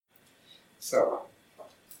So,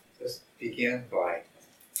 just begin by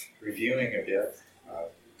reviewing a bit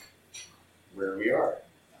where we are.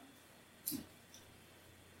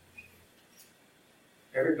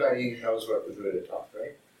 Everybody knows what the Buddha taught,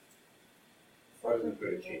 right? What did the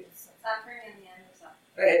Buddha teach? Suffering and the end of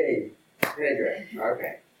suffering. Hey, very good.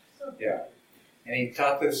 Okay. Yeah. And he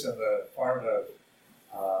taught this in the form of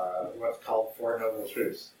what's called Four Noble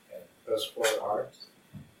Truths. And those four are?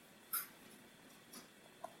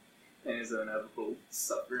 Pain is inevitable,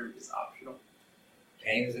 suffering is optional.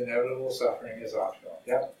 Pain is inevitable, suffering is optional.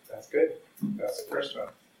 Yep, that's good. That's the first one.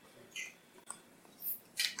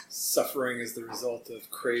 Suffering is the result of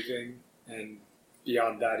craving, and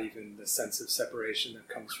beyond that, even the sense of separation that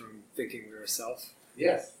comes from thinking we're a self.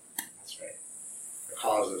 Yes, that's right. The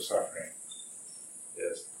cause of suffering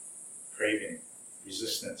is craving,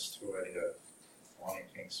 resistance to what is, wanting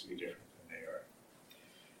things to be different than they are,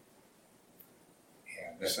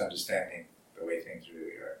 and misunderstanding the way things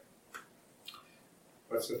really are.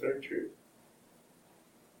 What's the third truth?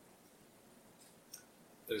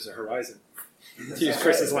 There's a horizon. To use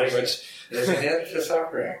Chris's language. There's an end to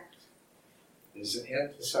suffering. There's an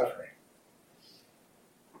end to suffering.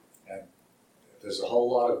 And there's a whole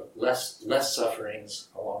lot of less sufferings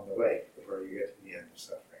along the way before you get to the end of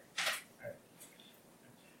suffering. Right?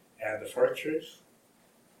 And the fourth truth?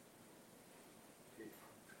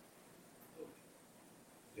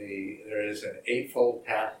 There is an eightfold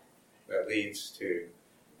path that leads to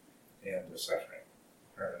the end of suffering,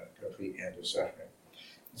 or a complete end of suffering.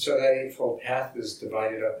 So that eightfold path is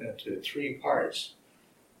divided up into three parts,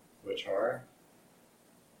 which are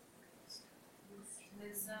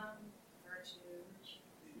Wisdom, virtue,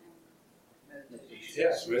 and meditation.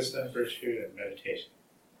 yes, wisdom, virtue, and meditation.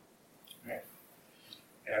 Right.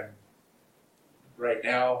 And right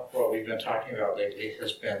now, what we've been talking about lately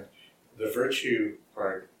has been the virtue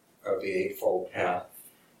part of the eightfold path,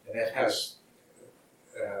 and it has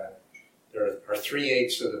there are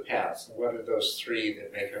 3/8 of the path. And what are those three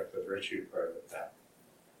that make up the virtue part of the path?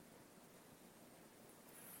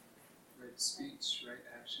 Right speech, right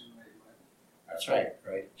action, right livelihood. That's right,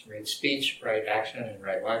 right speech, right action, and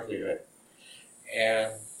right livelihood.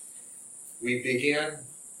 And we begin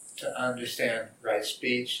to understand right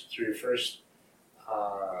speech through first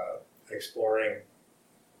exploring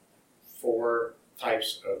 4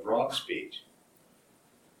 types of wrong speech.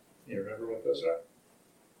 You remember what those are?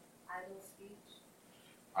 Idle speech.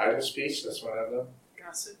 Idle speech, that's one of them.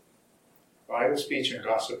 Gossip. Idle speech and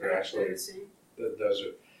gossip are actually, those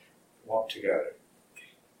are lumped together.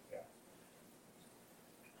 Yeah.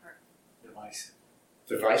 Divisive.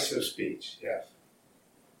 Divisive speech, yes.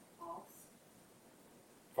 False.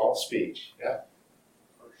 False speech, yeah.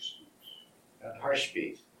 Harsh speech. And harsh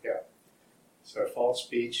speech, yeah. So false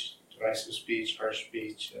speech, divisive speech, harsh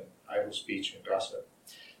speech, and idle speech and gossip.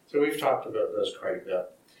 So we've talked about those quite a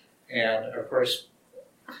bit. And of course,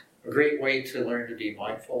 a great way to learn to be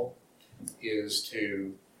mindful is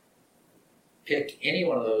to pick any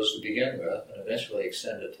one of those to begin with and eventually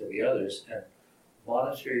extend it to the others and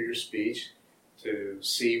monitor your speech to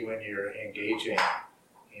see when you're engaging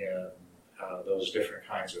in those different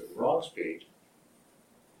kinds of wrong speech.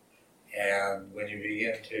 And when you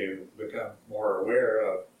begin to become more aware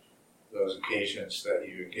of those occasions that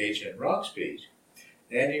you engage in wrong speech,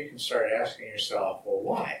 then you can start asking yourself, well,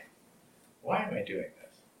 why? Why am I doing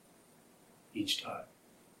this each time?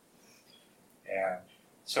 And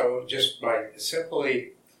so just by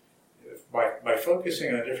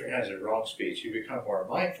focusing on different kinds of wrong speech, you become more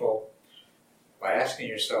mindful. By asking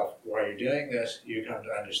yourself why you're doing this, you come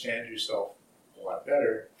to understand yourself a lot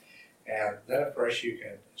better. And then, of course, you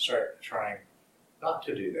can start trying not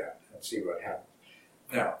to do that and see what happens.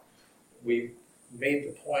 Now, we made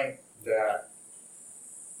the point that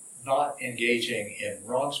not engaging in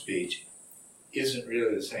wrong speech isn't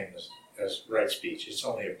really the same as right speech. It's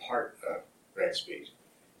only a part of right speech.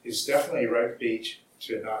 It's definitely right speech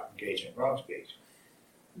to not engage in wrong speech.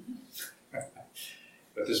 But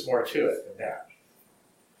there's more to it than that,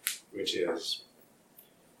 which is,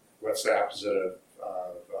 what's the opposite of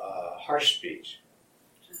harsh speech?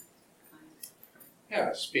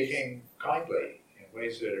 Yeah, speaking kindly in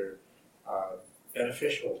ways that are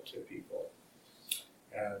beneficial to people.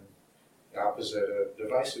 And the opposite of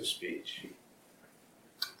divisive speech.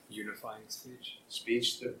 Unifying speech.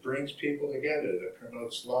 Speech that brings people together, that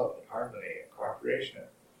promotes love and harmony and cooperation,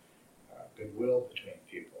 goodwill between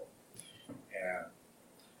people. And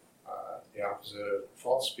the opposite of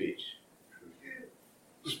false speech.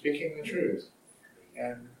 Speaking the truth.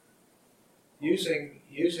 And using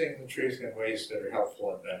the truth in ways that are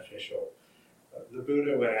helpful and beneficial. The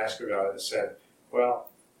Buddha, when asked about it, said, well,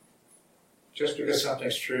 just because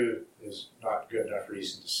something's true is not good enough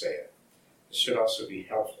reason to say it. It should also be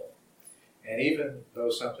helpful. And even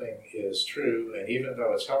though something is true, and even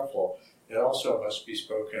though it's helpful, it also must be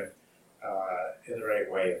spoken in the right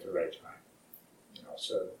way at the right time.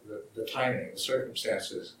 So the timing, the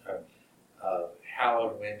circumstances of how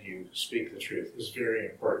and when you speak the truth is very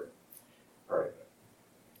important part of it.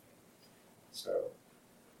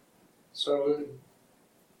 So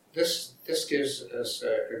this gives us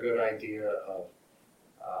a good idea of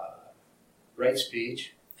right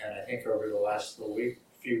speech, and I think over the last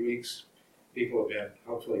few weeks, people have been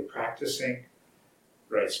hopefully practicing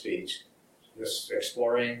right speech, just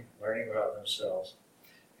exploring, learning about themselves,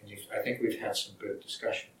 and I think we've had some good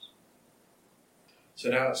discussions. So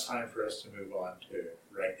now it's time for us to move on to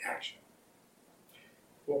right action.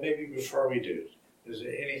 Well, maybe before we do, is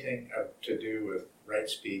there anything to do with right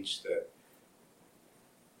speech that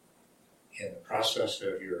in the process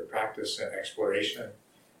of your practice and exploration,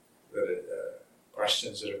 that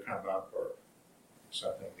questions that have come up or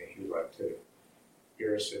something that you'd like to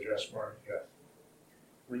hear us address more? Yes.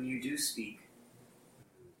 When you do speak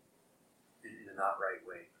in a not right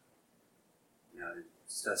way,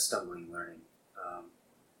 it's stumbling, learning,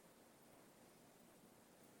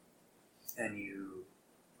 and you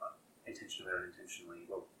intentionally or unintentionally,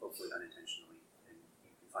 well, hopefully unintentionally, and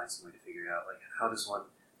you can find some way to figure it out. Like, how does one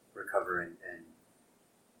recover and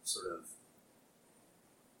sort of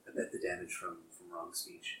abet the damage from wrong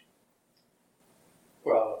speech?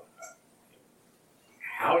 Well,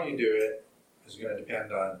 how you do it is going to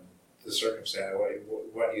depend on the circumstance,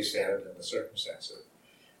 what you said and the circumstances.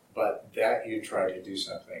 But that you try to do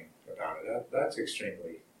something about it, that's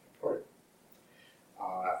extremely important.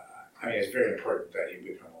 It's very important that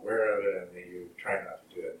you become aware of it and that you try not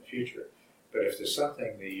to do it in the future. But if there's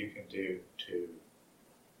something that you can do to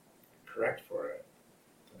correct for it,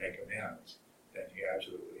 to make amends, then you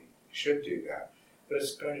absolutely should do that. But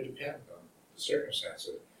it's going to depend on the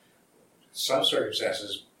circumstances. Some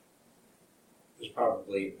circumstances, there's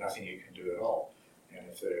probably nothing you can do at all.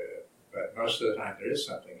 But most of the time there is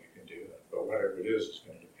something you can do. But whatever it is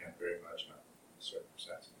going to depend very much on the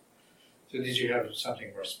circumstances. So did you have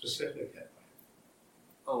something more specific in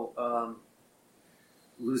mind?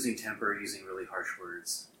 Losing temper, using really harsh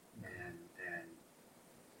words, and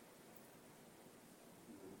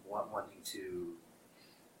wanting to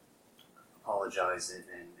apologize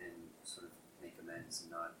and sort of make amends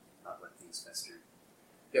and not let things fester.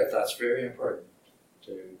 Yeah, that's very important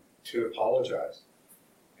to apologize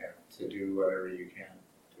and to do whatever you can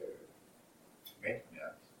to make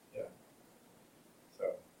amends. Yeah. So.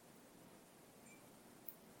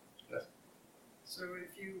 Yes. So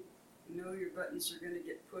if you know your buttons are going to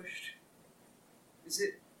get pushed, is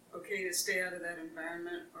it okay to stay out of that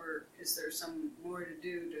environment, or is there some more to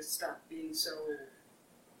do to stop being so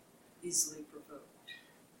easily provoked?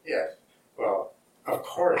 Yes. Well, of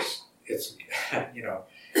course, it's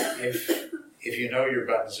if you know your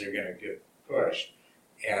buttons are going to get pushed,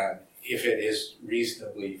 and if it is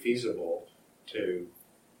reasonably feasible to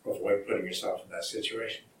avoid putting yourself in that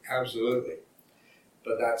situation, absolutely.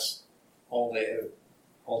 But that's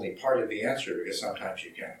only part of the answer, because sometimes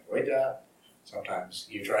you can't avoid that. Sometimes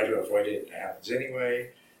you try to avoid it and it happens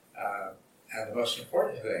anyway. And the most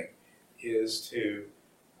important thing is to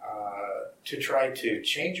try to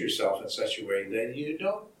change yourself in such a way that you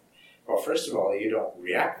don't, well, first of all, you don't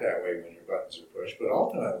react that way when your buttons are pushed, but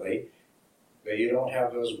ultimately, that you don't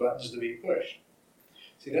have those buttons to be pushed.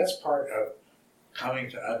 See, that's part of coming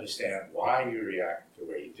to understand why you react the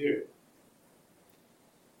way you do.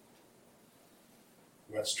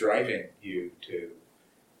 What's driving you to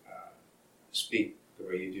speak the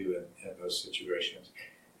way you do in those situations.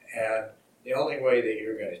 And the only way that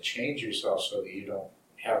you're going to change yourself so that you don't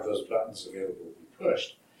have those buttons available to be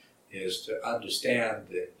pushed is to understand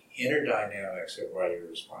the inner dynamics of why you're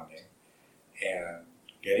responding and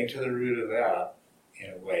getting to the root of that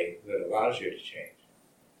in a way that allows you to change.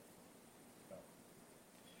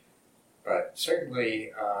 But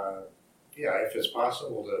certainly, if it's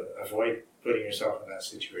possible to avoid putting yourself in that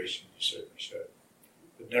situation, you certainly should.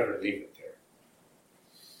 But never leave it there.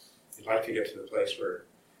 You'd like to get to the place where it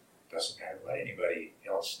doesn't matter what anybody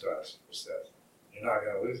else does or says. You're not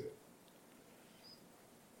going to lose it.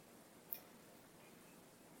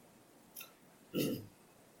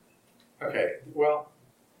 Okay, well,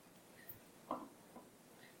 a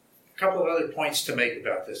couple of other points to make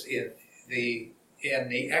about this. In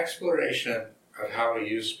the exploration of how we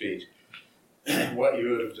use speech, what you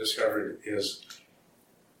would have discovered is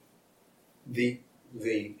the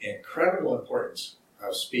incredible importance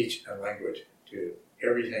of speech and language to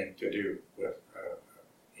everything to do with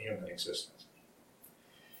human existence.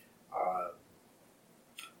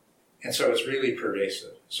 And so it's really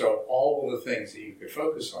pervasive. So all of the things that you could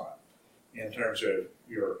focus on in terms of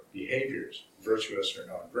your behaviors, virtuous or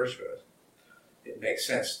non-virtuous, it makes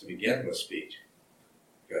sense to begin with speech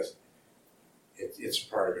because it's a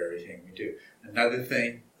part of everything we do. Another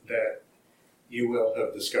thing that you will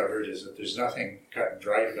have discovered is that there's nothing cut and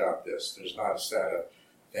dried about this. There's not a set of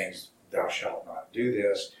things, thou shalt not do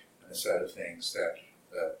this, and a set of things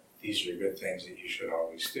that these are good things that you should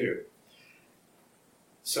always do.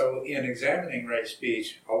 So in examining right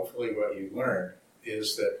speech, hopefully what you learn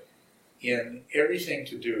is that in everything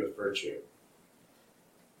to do with virtue,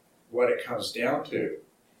 what it comes down to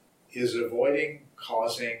is avoiding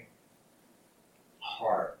causing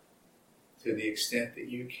harm to the extent that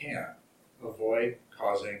you can. Avoid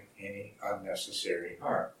causing any unnecessary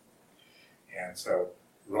harm. And so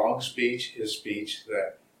wrong speech is speech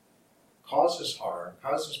that causes harm,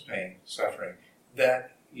 causes pain, suffering,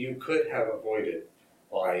 that you could have avoided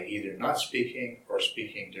by either not speaking or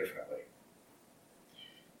speaking differently.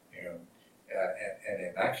 And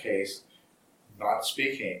in that case, not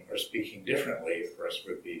speaking or speaking differently, of course,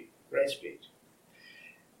 would be right speech.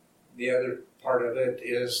 The other part of it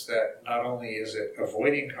is that not only is it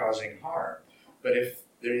avoiding causing harm, but if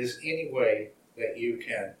there is any way that you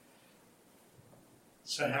can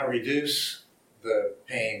somehow reduce the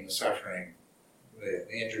pain, the suffering, the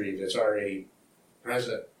injury that's already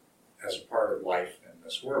present as a part of life in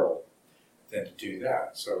this world, then to do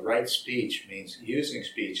that. So right speech means using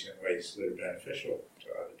speech in ways that are beneficial to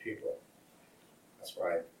other people. That's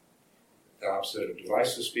why the opposite of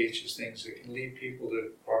divisive speech is things that can lead people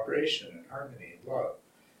to cooperation and harmony and love.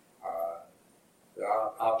 The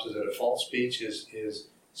opposite of false speech is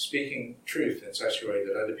speaking truth in such a way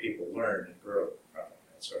that other people learn and grow from it,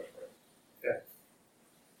 and so forth. Yeah.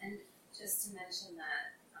 And just to mention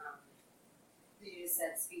that, you just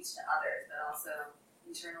said speech to others, but also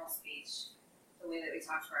internal speech. The way that we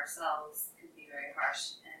talk to ourselves can be very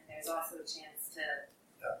harsh, and there's also a chance to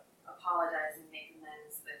apologize and make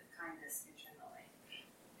amends with kindness internally.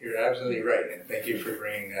 You're absolutely right, and thank you for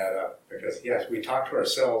bringing that up, because yes, we talk to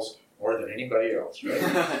ourselves more than anybody else, right?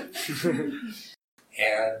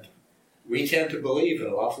 And we tend to believe in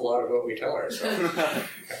an awful lot of what we tell ourselves.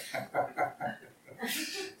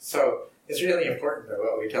 So it's really important that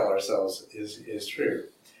what we tell ourselves is true.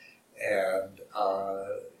 And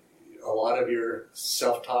a lot of your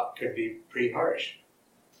self-talk can be pretty harsh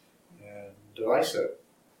and divisive.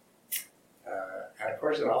 And of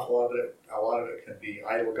course, a lot of it can be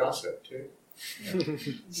idle gossip too.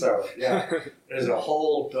 So yeah, there's a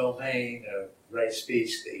whole domain of right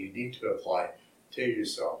speech that you need to apply to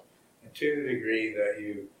yourself. And to the degree that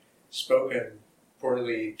you've spoken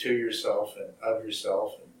poorly to yourself and of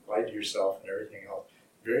yourself and lied to yourself and everything else,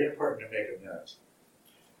 very important to make amends.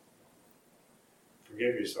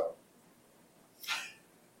 Forgive yourself.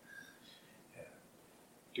 Yeah.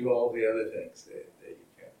 Do all the other things that you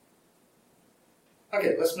can.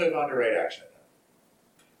 Okay, let's move on to right action.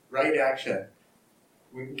 Right action,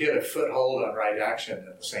 we can get a foothold on right action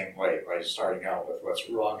in the same way by starting out with what's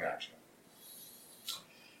wrong action.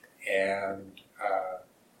 And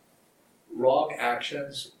wrong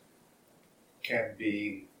actions can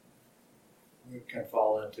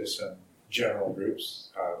fall into some general groups.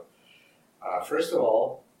 First of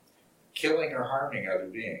all, killing or harming other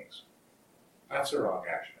beings. That's a wrong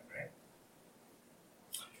action, right?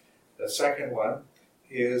 The second one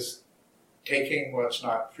is taking what's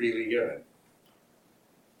not freely given.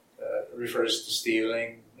 It refers to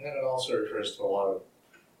stealing, and it also refers to a lot of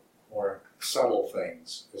more subtle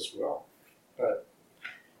things as well. But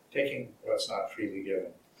taking what's not freely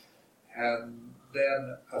given. And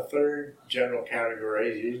then a third general category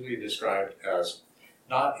is usually described as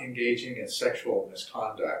not engaging in sexual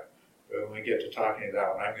misconduct. But when we get to talking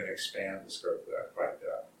about that, I'm going to expand the scope of that quite a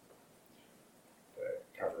bit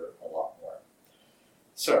to cover a lot more.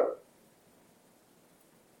 So,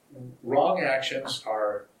 wrong actions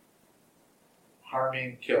are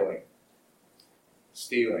harming, killing,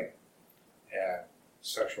 stealing, and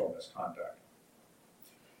sexual misconduct.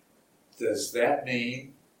 Does that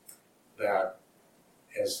mean that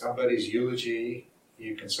as somebody's eulogy,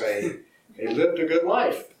 you can say, they lived a good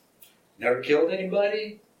life, never killed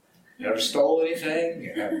anybody, never stole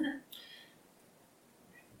anything, and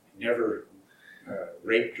never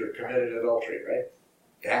raped or committed adultery, right?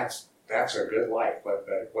 That's a good life. What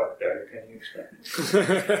better can you expect?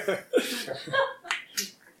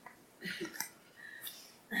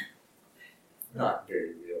 Not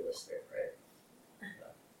very realistic, right?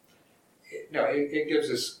 It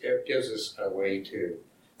gives us a way to.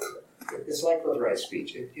 It's like with right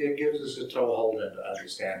speech. It gives us a toehold into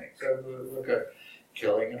understanding. So look at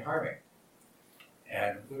killing and harming.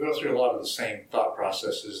 And we go through a lot of the same thought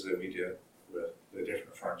processes that we did with the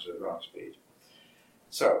different forms of wrong speech.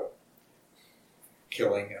 So,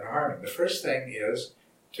 killing and harming. The first thing is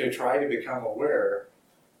to try to become aware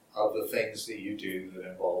of the things that you do that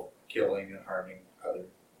involve killing and harming other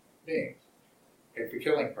beings. Take the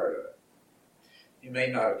killing part of it. You may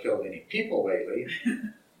not have killed any people lately.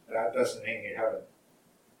 That doesn't mean you haven't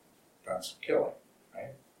done some killing,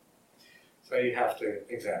 right? So you have to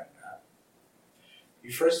examine that.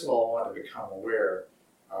 You first of all want to become aware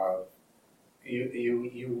of,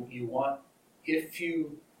 you want, if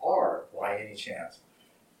you are, by any chance,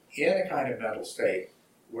 in a kind of mental state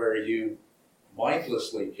where you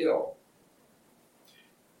mindlessly kill,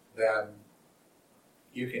 then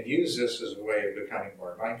you can use this as a way of becoming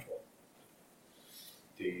more mindful.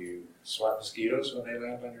 Do you swat mosquitoes when they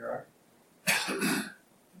land on your arm?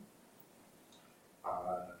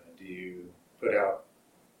 Do you put out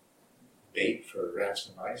bait for rats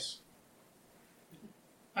and mice?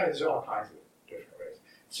 There's all kinds of different ways.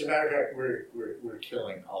 As a matter of fact, we're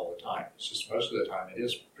killing all the time. It's just most of the time it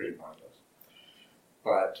is pretty mindless.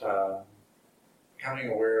 But becoming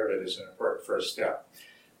aware of it is an important first step.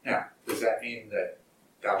 Now, does that mean that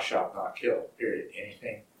thou shalt not kill, period?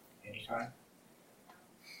 Anything, anytime?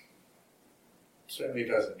 Certainly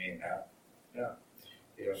doesn't mean that. Yeah.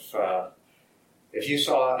 If you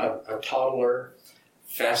saw a toddler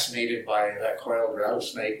fascinated by that coiled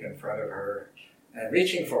rattlesnake in front of her and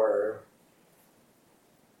reaching for her,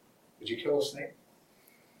 would you kill a snake?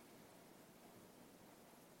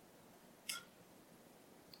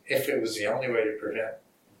 If it was the only way to prevent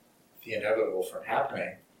the inevitable from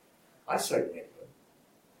happening, I certainly would.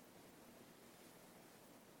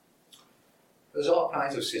 There's all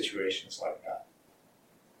kinds of situations like that.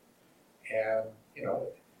 And,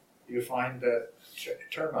 you find that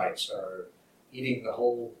termites are eating the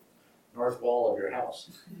whole north wall of your house.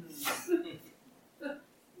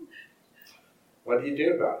 What do you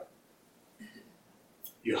do about it?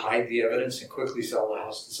 You hide the evidence and quickly sell the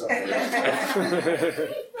house to somebody else.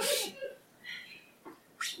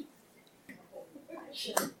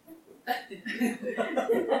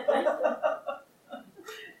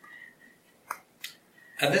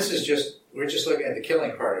 And this is we're just looking at the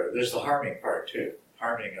killing part of it. There's the harming part too,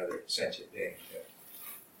 harming other sentient beings.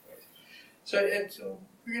 So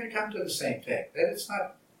we're going to come to the same thing, that it's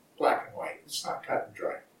not black and white, it's not cut and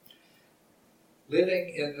dry.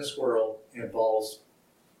 Living in this world involves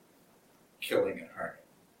killing and harming.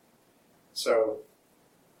 So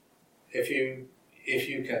if you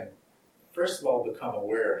can, first of all, become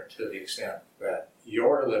aware to the extent that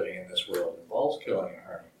your living in this world involves killing and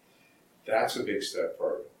harming, that's a big step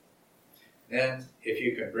forward. Then, if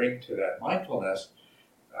you can bring to that mindfulness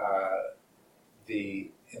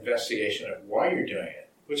the investigation of why you're doing it,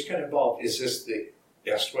 which can involve, is this the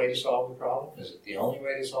best way to solve the problem? Is it the only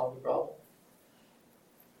way to solve the problem?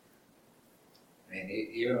 I mean,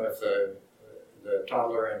 even with the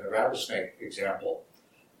toddler and the rattlesnake example,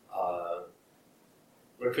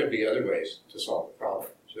 there could be other ways to solve the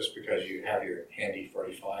problem. Just because you have your handy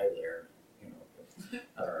 45 there,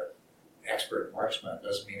 or expert marksman,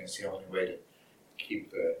 doesn't mean it's the only way to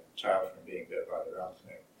keep the child from being bit by the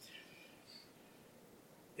rattlesnake.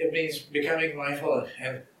 It means becoming mindful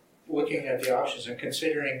and looking at the options and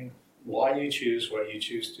considering why you choose what you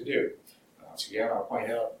choose to do. Once again, I'll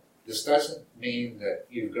point out, this doesn't mean that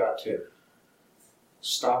you've got to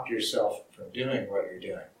stop yourself from doing what you're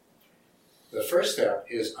doing. The first step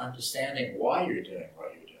is understanding why you're doing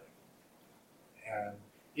what you're doing. And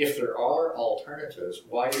if there are alternatives,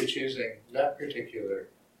 why you're choosing that particular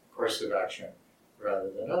course of action rather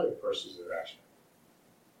than other courses of action.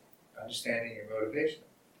 Understanding your motivation.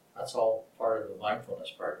 That's all part of the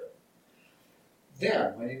mindfulness part of it.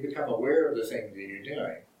 Then, when you become aware of the things that you're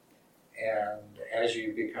doing, and as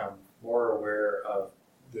you become more aware of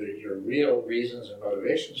your real reasons and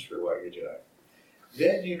motivations for what you're doing,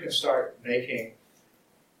 then you can start making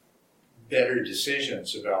better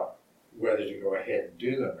decisions about whether to go ahead and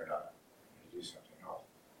do them or not, or do something else.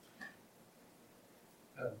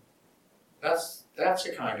 And that's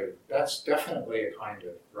definitely a kind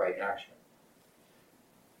of right action.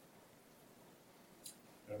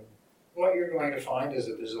 And what you're going to find is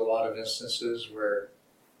that there's a lot of instances where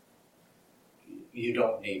you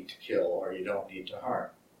don't need to kill or you don't need to harm.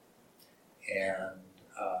 And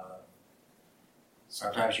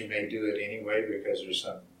sometimes you may do it anyway because there's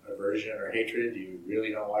some aversion or hatred. You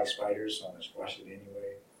really don't like spiders, so I'm going to squash it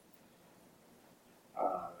anyway.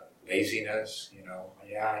 Laziness,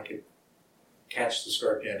 I could catch the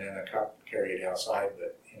scorpion in a cup and carry it outside,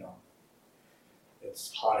 but,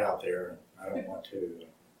 it's hot out there and I don't want to,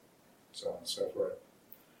 so on and so forth.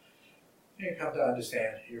 You come to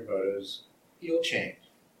understand your motives, you'll change.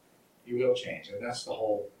 You will change, and that's the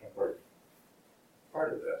whole important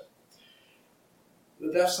part of this.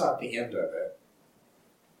 But that's not the end of it.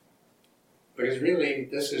 Because really,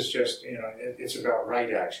 this is just, it's about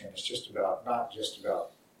right action. It's just about, not just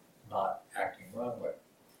about not acting wrongly.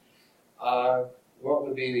 What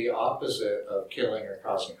would be the opposite of killing or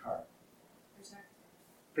causing harm?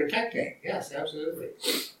 Protecting, yes, absolutely.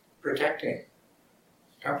 Protecting,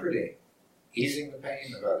 comforting, easing the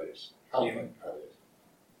pain of others, helping others.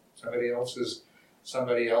 Somebody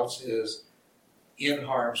else is in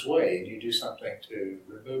harm's way, and you do something to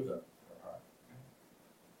remove them from harm.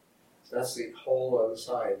 So that's the whole other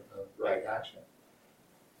side of right action.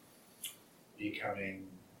 Becoming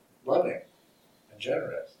loving and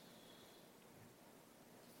generous.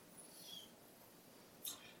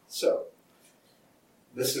 So,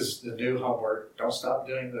 this is the new homework. Don't stop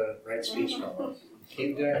doing the right speech homework.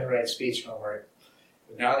 Keep doing the right speech homework.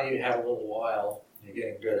 But now that you have a little while, you're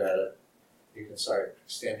getting good at it, you can start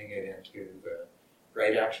extending it into the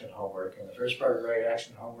right action homework. And the first part of right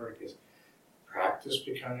action homework is practice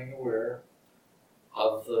becoming aware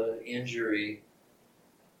of the injury,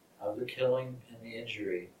 of the killing and the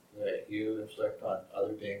injury that you inflict on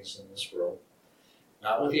other beings in this world.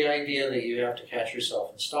 Not with the idea that you have to catch yourself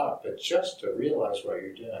and stop, but just to realize what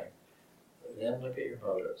you're doing. Then look at your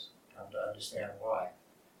motives, come to understand why.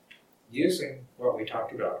 Using what we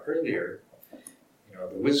talked about earlier,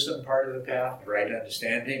 the wisdom part of the path, right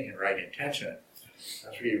understanding and right intention.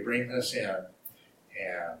 That's where you bring this in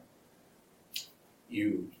and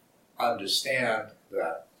you understand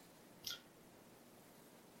that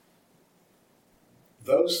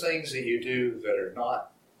those things that you do that are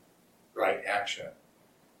not right action,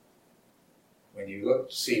 when you look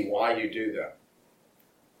to see why you do them,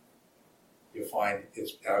 you'll find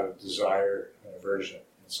it's out of desire and aversion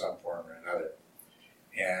in some form or another.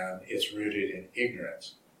 And it's rooted in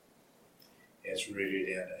ignorance. It's rooted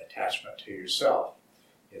in attachment to yourself.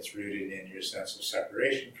 It's rooted in your sense of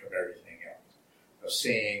separation from everything else. Of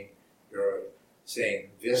seeing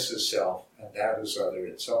this is self and that is other,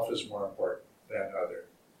 and self is more important than other.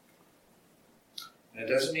 And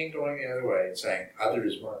it doesn't mean going the other way and saying other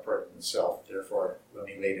is more important than self, therefore let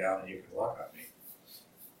me lay down and you can walk on me.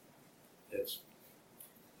 It's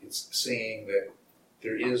seeing that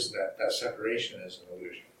there is that separation is an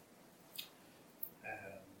illusion.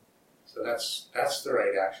 And so that's the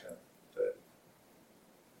right action that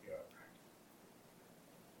practice.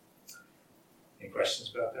 Any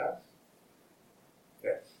questions about that?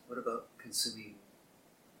 Yeah. What about consuming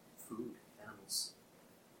food, animals?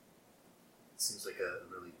 It seems like a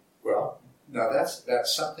really... Well, now that's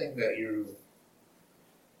something that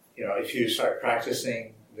if you start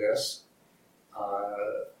practicing this,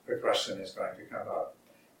 the question is going to come up.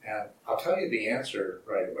 And I'll tell you the answer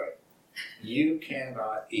right away. You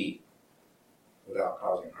cannot eat without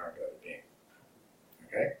causing harm to other beings.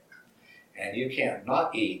 Okay? And you can't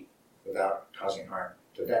not eat without causing harm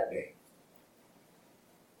to that being.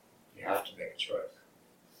 You have to make a choice.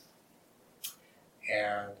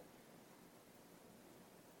 And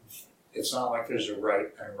it's not like there's a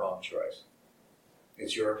right and a wrong choice.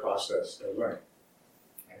 It's your process of learning.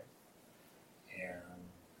 Okay? And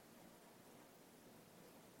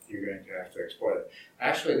you're going to have to explore it.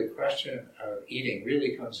 Actually, the question of eating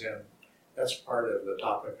really comes in, that's part of the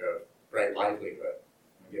topic of right livelihood.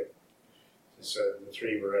 So the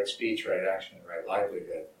three were right speech, right action, and right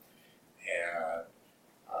livelihood. And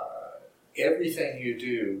everything you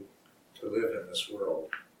do to live in this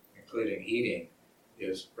world, including eating,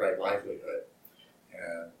 is right livelihood.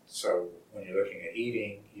 And so when you're looking at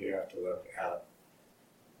eating, you have to look at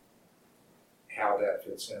how that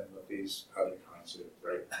fits in with these other kinds of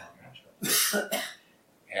right and wrong actions.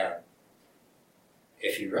 And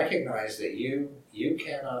if you recognize that you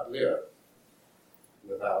cannot live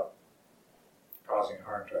without causing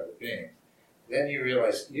harm to other beings, then you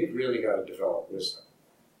realize you've really got to develop wisdom.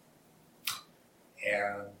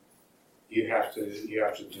 And you have to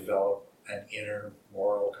develop an inner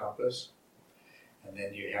moral compass, and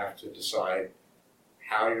then you have to decide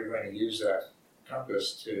how you're going to use that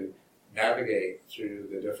compass to navigate through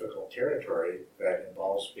the difficult territory that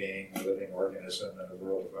involves being a living organism in a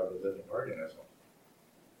world of other living organisms.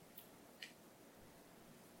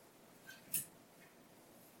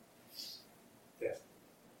 Yes?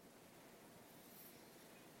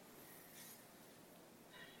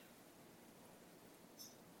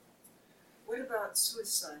 What about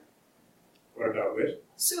suicide? What about which?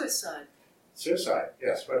 Suicide. Suicide,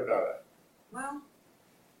 yes, what about it? Well,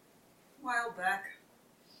 a while back,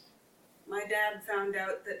 my dad found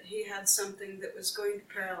out that he had something that was going to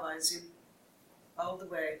paralyze him all the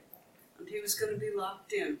way, and he was going to be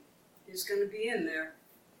locked in. He was going to be in there,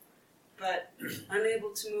 but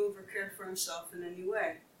unable to move or care for himself in any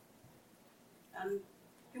way. And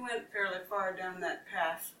he went fairly far down that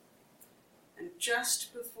path, and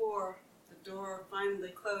just before the door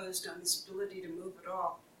finally closed on his ability to move at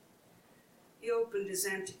all, he opened his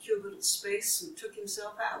anticubital space and took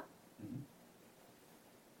himself out.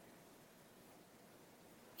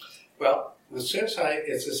 Well, with suicide,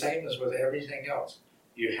 it's the same as with everything else.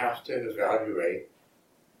 You have to evaluate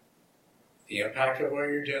the impact of what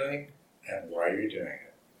you're doing and why you're doing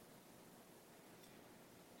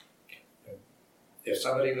it. If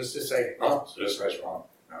somebody was to say, "Oh, suicide's wrong.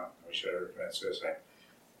 No, we should ever commit suicide,"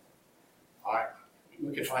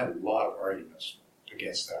 we could find a lot of arguments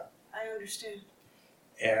against that. I understand.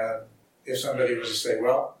 And if somebody was to say,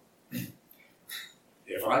 "Well,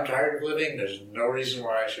 if I'm tired of living, there's no reason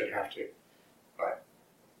why I should have to." But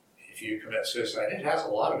if you commit suicide, it has a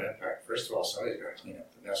lot of impact. First of all, somebody's got to clean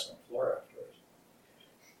up the mess on the floor afterwards.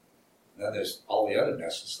 And then there's all the other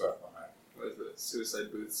mess and stuff behind. What is it?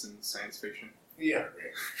 Suicide booths in science fiction? Yeah,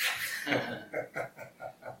 right.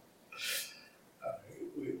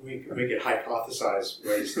 We could hypothesize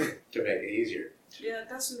ways to make it easier. Yeah, it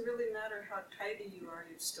doesn't really matter how tidy you are,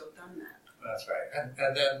 you've still done that. That's right.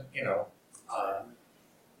 And then,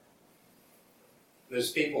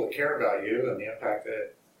 there's people that care about you and the impact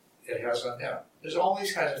that it has on them. There's all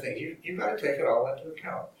these kinds of things. You've got to take it all into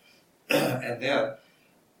account. And then,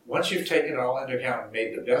 once you've taken it all into account and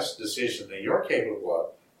made the best decision that you're capable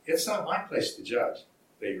of, it's not my place to judge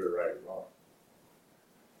that you're right or wrong.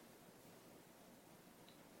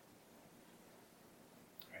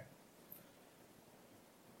 Okay.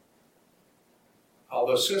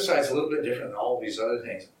 Although suicide's a little bit different than all of these other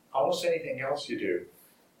things, almost anything else you do,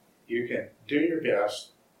 you can do your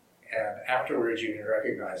best, and afterwards you can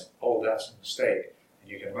recognize, oh, that's a mistake, and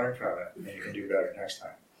you can learn from it, and you can do better next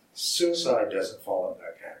time. Suicide doesn't fall in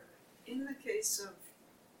that category. In the case of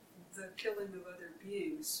the killing of other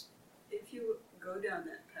beings, if you go down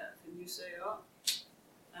that path and you say, oh,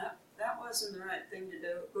 that wasn't the right thing to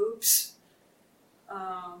do, oops,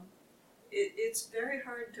 it's very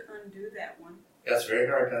hard to undo that one. That's very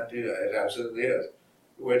hard to undo that. It absolutely is.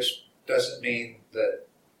 Which doesn't mean that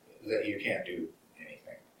you can't do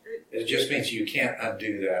anything. It just means you can't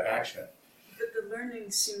undo that action. But the learning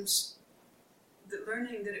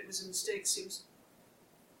that it was a mistake seems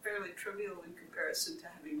fairly trivial in comparison to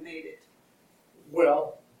having made it.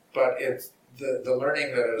 Well, but it's the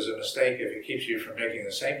learning that it was a mistake, if it keeps you from making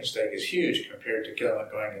the same mistake, is huge compared to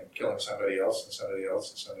going and killing somebody else and somebody else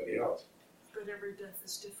and somebody else. But every death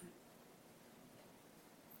is different.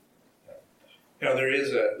 There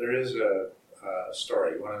is a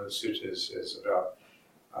story. One of the suttas is about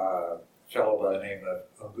a fellow by the name of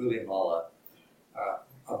Angulimala.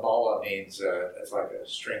 A mala means it's like a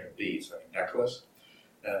string of beads, like a necklace,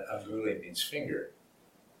 and Anguli means finger.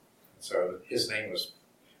 So his name was,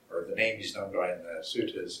 or the name he's known by in the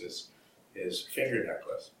suttas is finger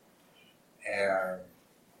necklace. And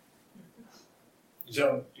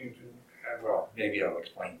so, well, maybe I'll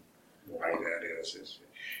explain why that is.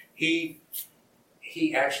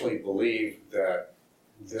 He actually believed that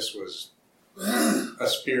this was a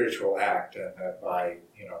spiritual act, and that by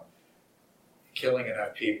killing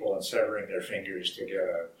enough people and severing their fingers to get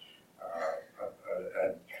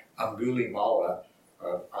an Anguli mala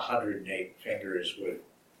of 108 fingers would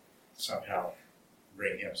somehow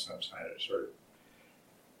bring him some kind of sort of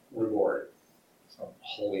reward, some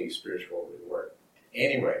holy spiritual reward.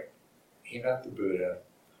 Anyway, he met the Buddha,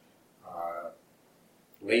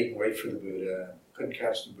 laid in wait for the Buddha, couldn't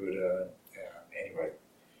catch the Buddha, and anyway,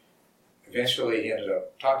 eventually he ended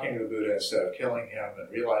up talking to the Buddha instead of killing him and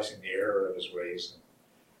realizing the error of his ways and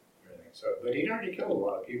everything. So, but he'd already killed a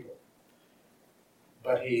lot of people.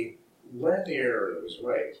 But he learned the error of his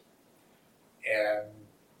ways and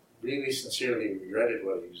really sincerely regretted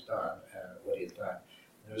what he's done and what he'd done.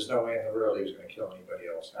 And there was no way in the world he was going to kill anybody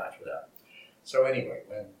else after that. So anyway,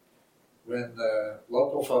 when the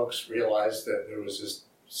local folks realized that there was this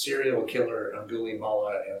serial killer Anguli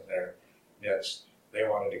mala in their midst, they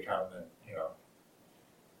wanted to come and,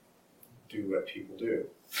 do what people do.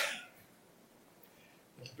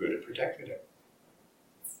 But the Buddha protected him.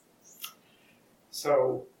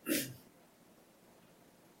 So,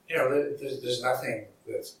 there's nothing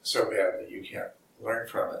that's so bad that you can't learn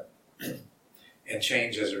from it and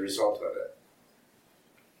change as a result of it.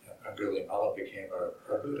 Anguli mala became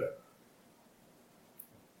a Buddha.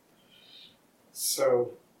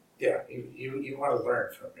 So, yeah, you want to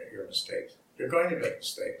learn from your mistakes. You're going to make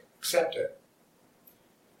mistakes. accept it.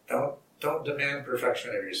 Don't demand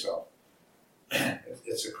perfection of yourself.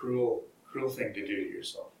 It's a cruel thing to do to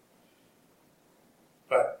yourself.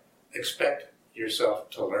 But expect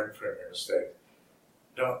yourself to learn from your mistake.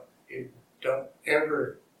 Don't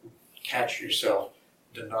ever catch yourself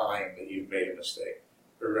denying that you've made a mistake,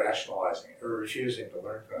 or rationalizing it, or refusing to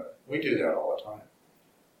learn from it. We do that all the time.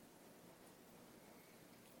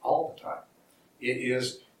 All the time. It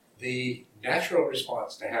is the natural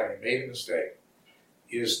response to having made a mistake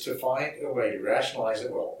is to find a way to rationalize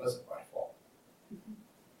it. Well, it wasn't my fault.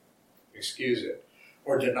 Excuse it.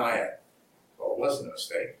 Or deny it. Well, it wasn't a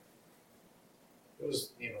mistake. It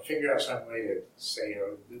was, figure out some way to say,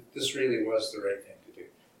 this really was the right thing to do.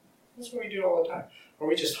 That's what we do all the time. Or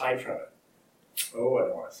we just hide from it. Oh, I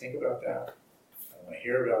don't want to think about that. I don't want to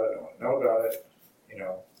hear about it. I don't want to know about it.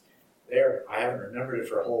 There, I haven't remembered it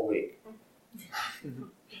for a whole week.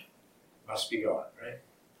 Must be gone, right?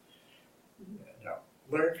 No.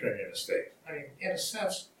 Learn from your mistakes. I mean, in a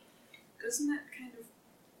sense. Doesn't that kind of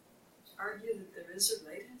argue that there is a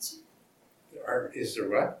right answer? Is there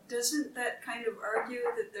what? Doesn't that kind of argue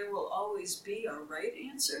that there will always be a right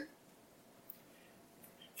answer?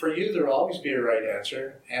 For you, there will always be a right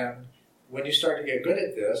answer, and when you start to get good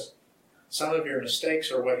at this, some of your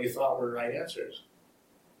mistakes are what you thought were right answers.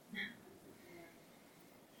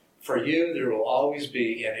 For you, there will always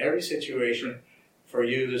be, in every situation, for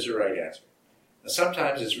you, there's a right answer. And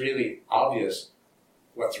sometimes it's really obvious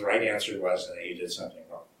what the right answer was and that you did something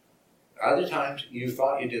wrong. Other times, you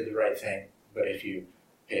thought you did the right thing, but if you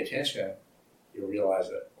pay attention, you'll realize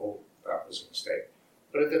that, oh, that was a mistake.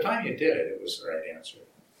 But at the time you did it, it was the right answer.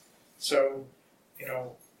 So,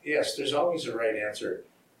 yes, there's always a right answer.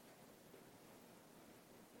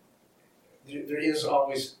 There is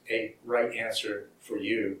always a right answer for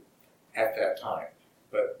you at that time.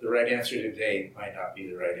 But the right answer today might not be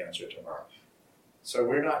the right answer tomorrow. So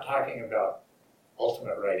we're not talking about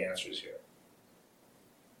ultimate right answers here.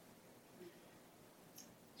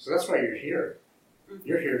 So that's why you're here.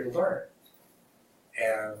 You're here to learn.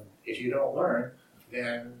 And if you don't learn,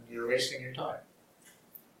 then you're wasting your time.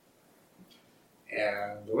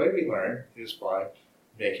 And the way we learn is by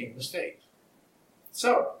making mistakes.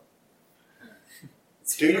 So,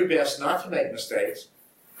 do your best not to make mistakes,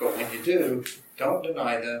 but when you do, don't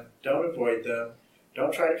deny them, don't avoid them,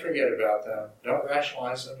 don't try to forget about them, don't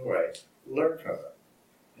rationalize them away, learn from them.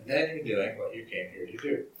 And then you're doing what you came here to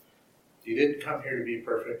do. You didn't come here to be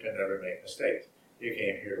perfect and never make mistakes. You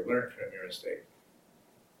came here to learn from your mistakes.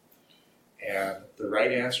 And the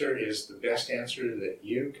right answer is the best answer that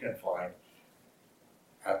you can find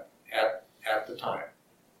at the time.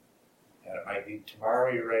 And it might be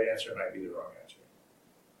tomorrow your right answer, it might be the wrong answer.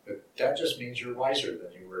 But that just means you're wiser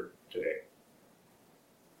than you were today.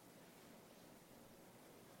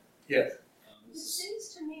 Yes? It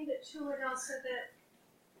seems to me that Culadasa,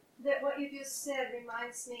 that what you just said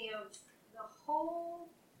reminds me of the whole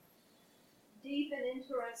deep and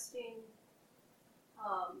interesting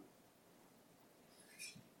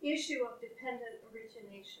issue of dependent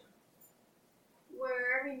origination,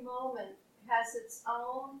 where every moment has its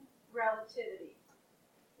own relativity.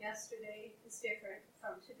 Yesterday is different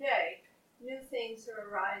from today. New things are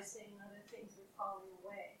arising, other things are falling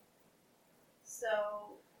away.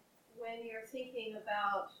 So when you're thinking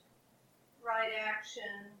about right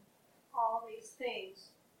action, all these things,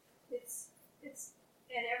 it's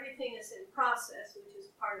and everything is in process, which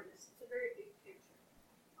is part of this. It's a very big picture.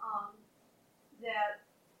 That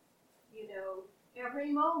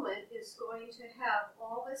every moment is going to have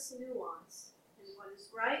all this nuance, and what is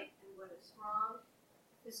right and what is wrong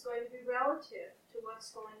is going to be relative to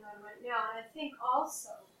what's going on right now. And I think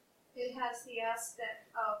also it has the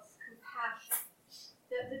aspect of compassion,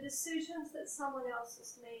 that the decisions that someone else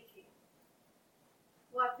is making,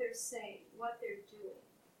 what they're saying, what they're doing,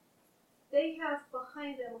 they have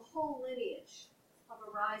behind them a whole lineage of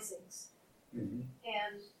arisings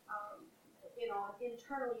and an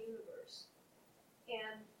internal universe.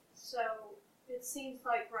 And so it seems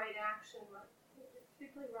like right action,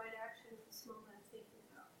 particularly right action at this moment I'm thinking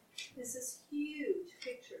about, is this huge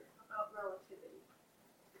picture about relativity.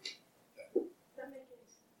 Does that make any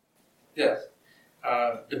sense? Yes.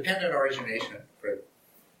 Dependent origination, for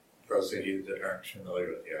those of you that aren't familiar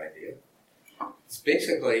with the idea, it's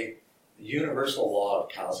basically the universal law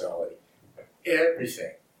of causality.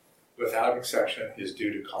 Everything, without exception, is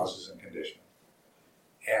due to causes and conditions.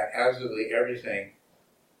 And absolutely everything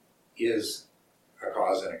is a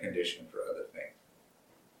cause and a condition for other things.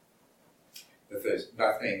 That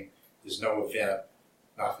there's no event,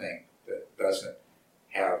 nothing that doesn't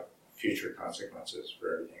have future consequences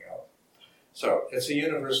for everything else. So it's a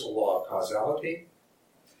universal law of causality.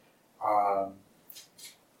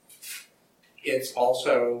 It's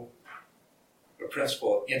also a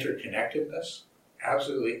principle of interconnectedness.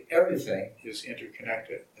 Absolutely everything is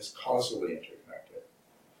interconnected, is causally interconnected.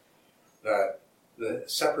 That the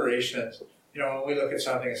separations, when we look at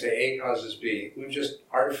something and say A causes B, we've just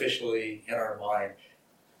artificially, in our mind,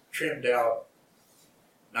 trimmed out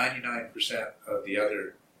 99% of the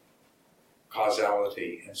other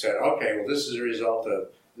causality and said, okay, well, this is a result of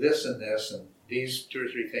this, and these 2 or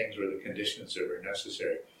 3 things were the conditions that were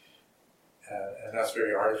necessary. And that's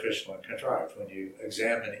very artificial and contrived. When you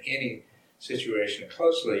examine any situation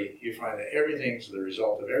closely, you find that everything's the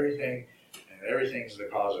result of everything, and everything's the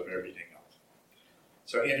cause of everything else.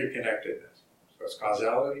 So interconnectedness. So it's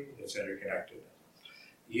causality, it's interconnectedness.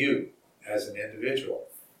 You, as an individual,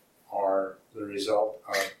 are the result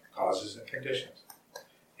of causes and conditions.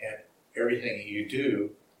 And everything that you do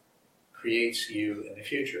creates you in the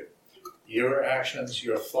future. Your actions,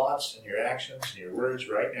 your thoughts, and your actions, and your words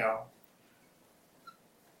right now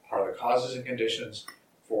are the causes and conditions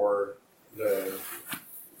for the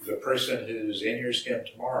person who's in your skin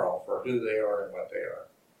tomorrow, for who they are and what they are.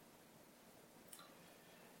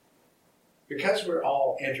 Because we're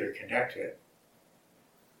all interconnected,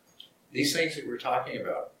 these things that we're talking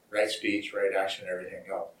about, right speech, right action, everything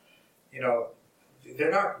else,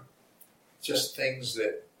 they're not just things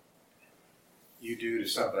that you do to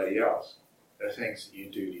somebody else. They're things that you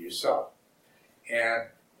do to yourself. And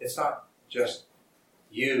it's not just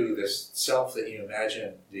you, this self that you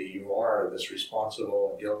imagine that you are, this responsible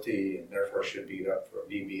and guilty and therefore should be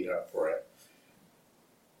beat up for it.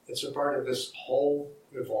 It's a part of this whole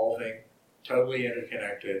evolving, totally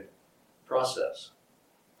interconnected process.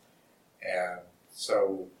 And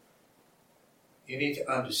so you need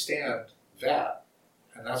to understand that.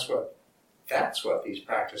 And that's what these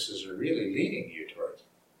practices are really leading you towards.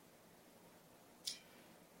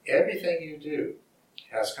 Everything you do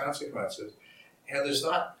has consequences. And there's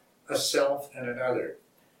not a self and another.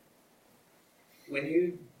 When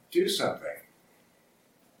you do something,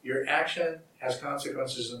 your action has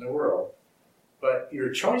consequences in the world, but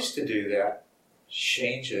your choice to do that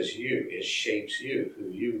changes you. It shapes you, who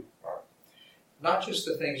you are. Not just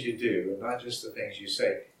the things you do, and not just the things you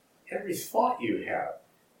say. Every thought you have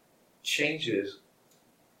changes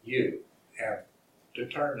you and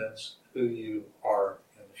determines who you are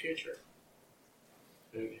in the future,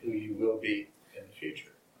 who you will be in the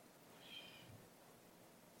future.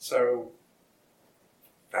 So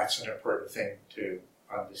that's an important thing to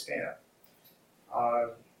understand.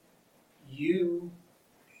 You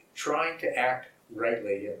trying to act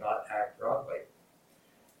rightly and not act wrongly,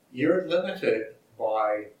 you're limited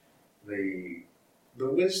by the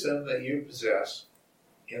wisdom that you possess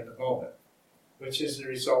in the moment, which is the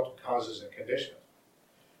result of causes and conditions.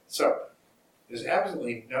 So there's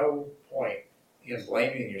absolutely no point in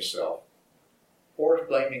blaming yourself or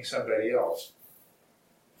blaming somebody else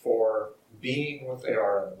for being what they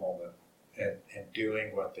are in the moment and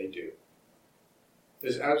doing what they do.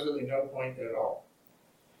 There's absolutely no point at all.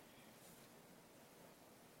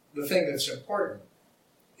 The thing that's important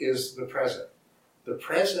is the present. The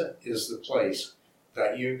present is the place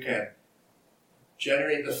that you can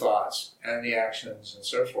generate the thoughts and the actions and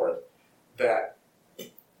so forth that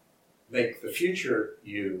make the future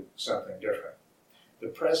you something different. The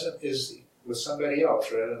present is with somebody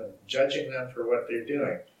else rather than judging them for what they're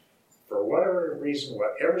doing. For whatever reason,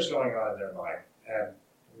 whatever's going on in their mind, and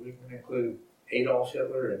we can include Adolf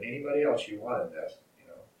Hitler and anybody else you want in this,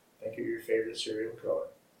 think of your favorite serial killer.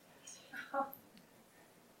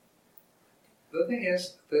 The thing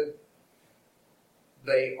is that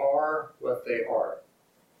they are what they are.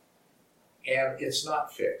 And it's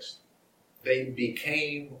not fixed. They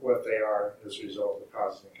became what they are as a result of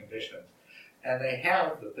causes and conditions. And they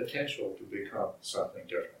have the potential to become something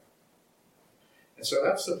different. And so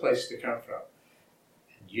that's the place to come from.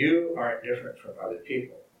 And you aren't different from other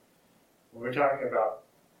people. When we're talking about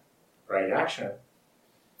right action,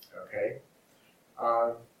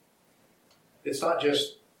 it's not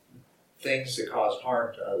just things that cause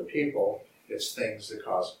harm to other people, it's things that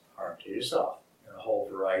cause harm to yourself in a whole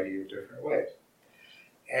variety of different ways.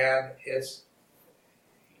 And it's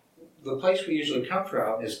the place we usually come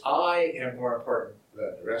from is I am more important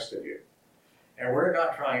than the rest of you. And we're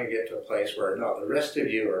not trying to get to a place where, no, the rest of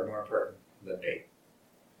you are more important than me.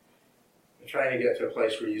 We're trying to get to a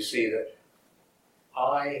place where you see that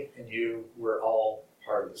I and you, we're all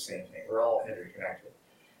part of the same thing. We're all interconnected.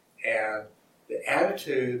 And the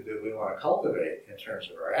attitude that we want to cultivate in terms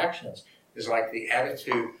of our actions is like the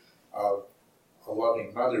attitude of a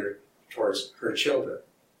loving mother towards her children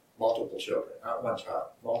multiple children, not one child,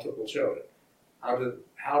 multiple children.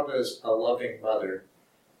 How does a loving mother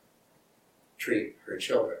treat her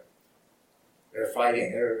children? They're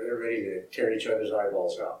fighting, they're ready to tear each other's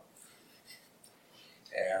eyeballs out.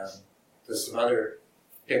 And does the mother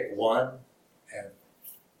pick one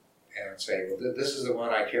and say, well, this is the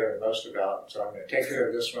one I care the most about, so I'm going to take care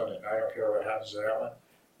of this one, and I don't care what happens to that one?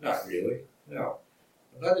 Not really, no.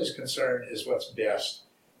 The mother's concern is what's best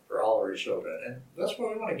for all of her children. And that's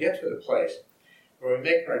where we want to get to the place where we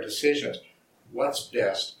make our decisions, what's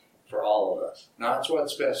best for all of us. Not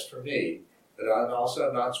what's best for me, but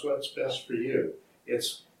also not what's best for you.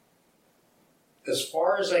 It's as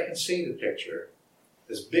far as I can see the picture,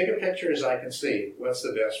 as big a picture as I can see, what's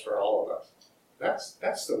the best for all of us. That's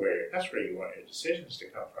where you want your decisions to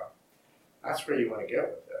come from. That's where you want to get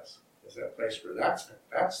with this. Is that place where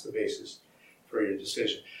that's the basis for your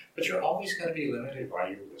decision. But you're always going to be limited by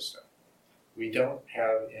your wisdom. We don't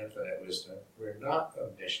have infinite wisdom. We're not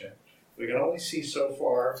omniscient. We can only see so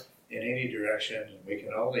far in any direction, and we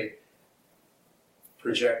can only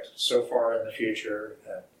project so far in the future.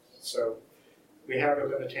 And so we have a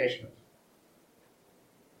limitation.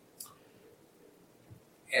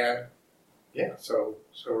 And yeah, so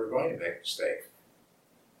we're going to make a mistake.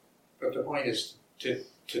 But the point is to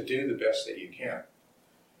do the best that you can,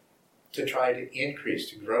 to try to increase,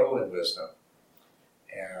 to grow in wisdom.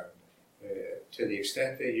 And to the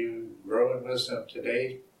extent that you grow in wisdom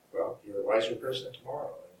today, well, you're a wiser person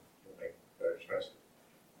tomorrow, and you'll make better choices.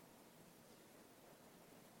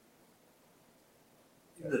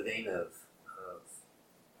 In the vein of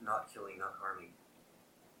not killing, not harming,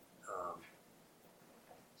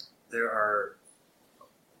 there are,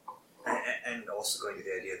 and also going to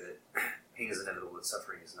the idea that pain is inevitable but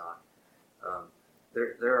suffering is not,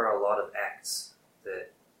 there are a lot of acts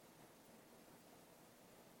that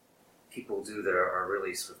people do that are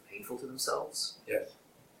really sort of painful to themselves. Yes.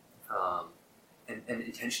 And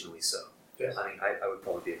intentionally so. Yes. I mean, I would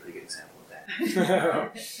probably be a pretty good example of that.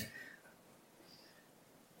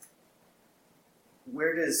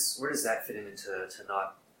 Where does that fit into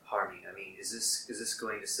not harming? I mean, is this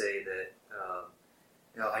going to say that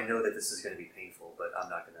I know that this is going to be painful, but I'm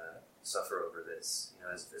not going to suffer over this?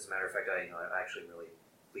 As a matter of fact, I'm actually really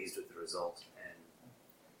pleased with the result. And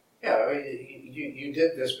yeah, I mean, you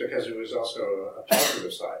did this because it was also a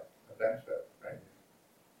positive side, a benefit, right?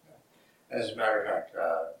 Yeah. As a matter of fact,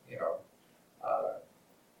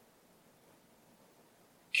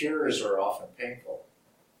 cures are often painful,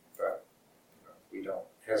 but we don't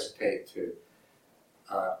hesitate to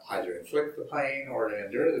either inflict the pain or to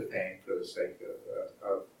endure the pain for the sake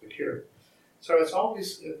of the cure. So there's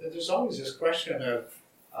always this question of,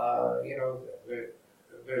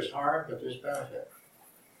 there's harm, but there's benefit.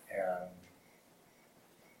 And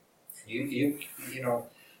you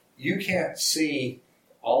can't see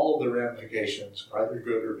all of the ramifications, either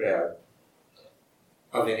good or bad,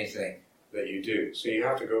 of anything that you do. So you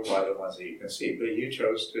have to go by the ones that you can see. But you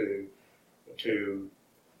chose to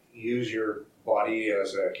use your body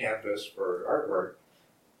as a canvas for artwork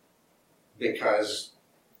because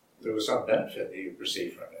there was some benefit that you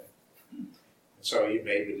perceived from it. And so you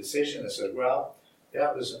made the decision and said, well,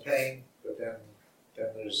 yeah, there's some pain, but then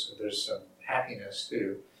there's some happiness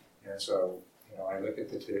too. And so, I look at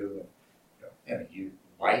the two and you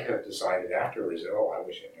might have decided afterwards, oh, I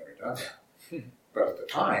wish I'd never done that. But at the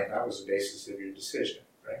time, that was the basis of your decision,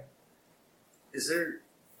 right? is there?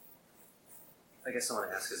 I guess I want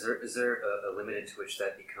to ask: is there a limit to which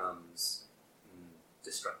that becomes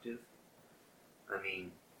destructive? I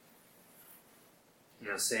mean,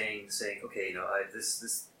 saying, okay,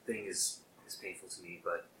 this thing is painful to me,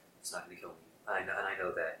 but it's not going to kill me. And I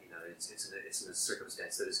know that it's in a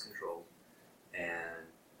circumstance that is controlled. And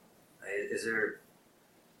is there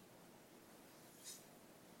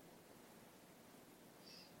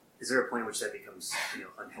a point at which that becomes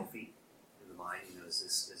unhealthy in the mind? Can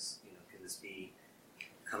this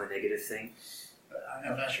become a negative thing?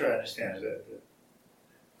 I'm not sure I understand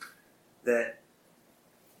that.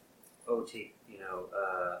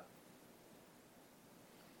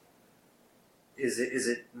 Is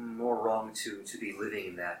it more wrong to be living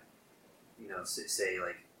in that? Say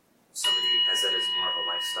like somebody has that as more of a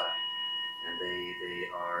lifestyle, and they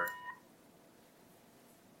are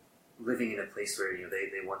living in a place where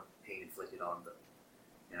they want pain inflicted on them,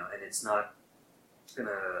 and it's not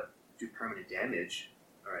gonna do permanent damage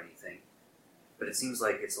or anything, but it seems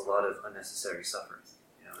like it's a lot of unnecessary suffering.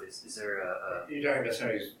 Is there a You're talking about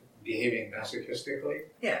somebody who's behaving masochistically?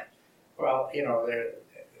 Yeah. Well,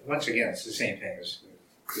 once again, it's the same thing as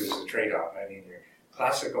there's a trade-off. I mean, your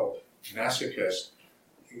classical masochist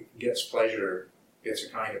gets pleasure gets a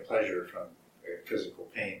kind of pleasure from a physical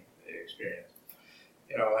pain they experience.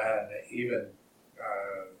 And even,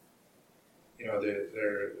 there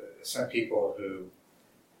are some people who,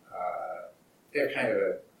 they have kind of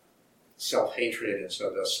a self-hatred, and so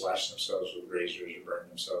they'll slash themselves with razors or burn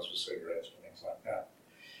themselves with cigarettes or things like that.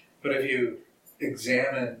 But if you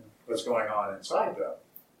examine what's going on inside them,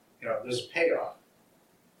 there's a payoff.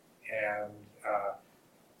 And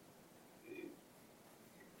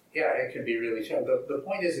it can be really tough. The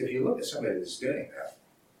point is, if you look at somebody that's doing that,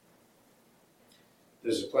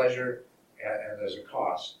 there's a pleasure and there's a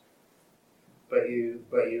cost. But you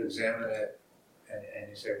examine it and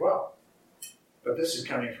you say, well, but this is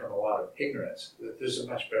coming from a lot of ignorance. There's a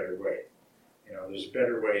much better way. There's a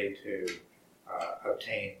better way to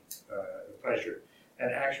obtain the pleasure.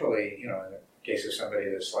 And actually, in the case of somebody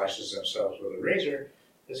that slashes themselves with a razor,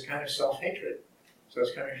 there's kind of self-hatred. So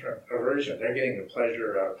it's coming from aversion. They're getting the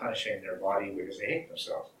pleasure of punishing their body because they hate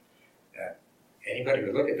themselves. And anybody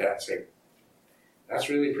would look at that and say, that's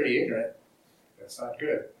really pretty ignorant. That's not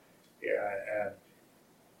good. And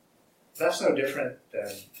that's no different than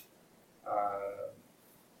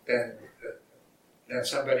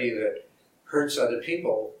somebody that hurts other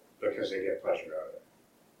people because they get pleasure out of it.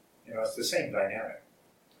 It's the same dynamic.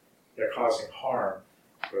 They're causing harm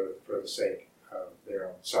for the sake of their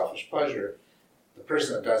own selfish pleasure. The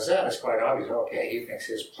person that does that is quite obvious. Okay, he thinks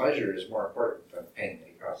his pleasure is more important than the pain that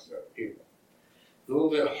he causes other people. A little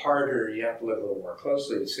bit harder, you have to look a little more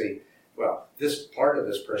closely to see, well, this part of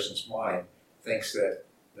this person's mind thinks that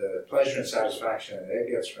the pleasure and satisfaction that it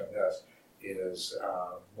gets from this is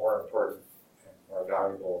more important and more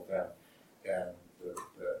valuable than the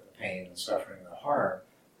pain and suffering and the harm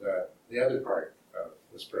that the other part of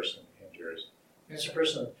this person endures. And it's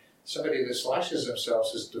somebody that slashes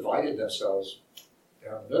themselves has divided themselves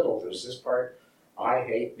down the middle. There's this part, I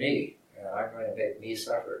hate me, and I'm going to make me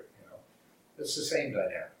suffer. It's the same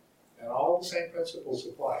dynamic. And all the same principles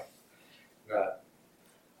apply. That,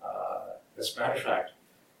 as a matter of fact,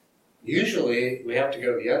 usually we have to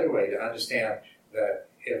go the other way to understand that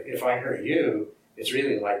if I hurt you, it's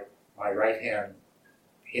really like my right hand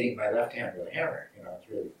hitting my left hand with a hammer.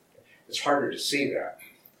 It's harder to see that.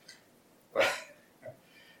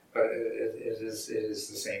 But it is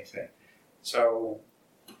the same thing. So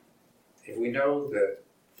if we know that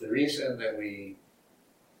the reason that we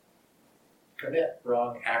commit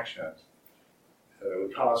wrong actions, that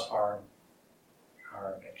would cause harm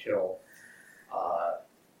and kill,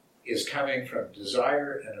 is coming from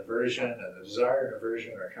desire and aversion, and the desire and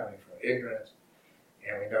aversion are coming from ignorance,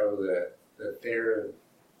 and we know that they're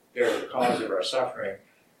the cause of our suffering,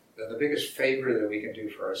 then the biggest favor that we can do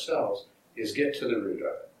for ourselves is get to the root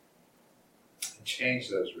of it and change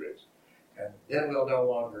those roots. And then we'll no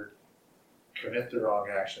longer commit the wrong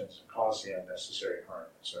actions and cause the unnecessary harm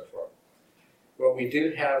and so forth. What we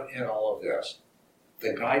do have in all of this,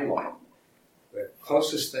 the guideline, the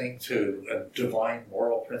closest thing to a divine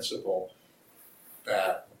moral principle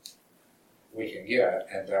that we can get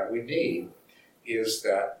and that we need, is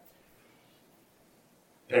that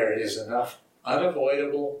there is enough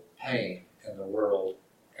unavoidable pain in the world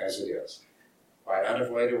as it is. By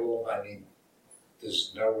unavoidable, I mean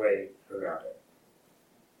there's no way around it.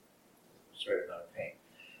 There's a certain amount of pain.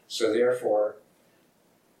 So therefore,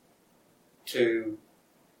 to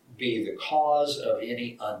be the cause of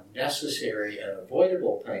any unnecessary and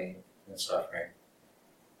avoidable pain and suffering,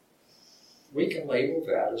 we can label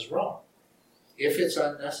that as wrong. If it's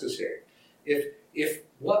unnecessary. If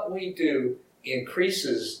what we do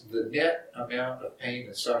increases the net amount of pain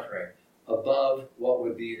and suffering above what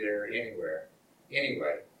would be there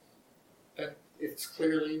anyway, then it's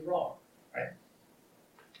clearly wrong, right?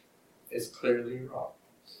 It's clearly wrong.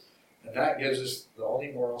 And that gives us the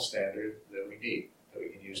only moral standard that we need, that we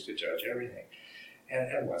can use to judge everything.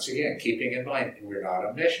 And once again, keeping in mind, we're not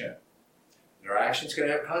omniscient. And our actions can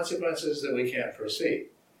have consequences that we can't foresee,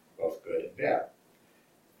 both good and bad.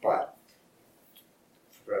 But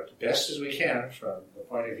the best as we can, from the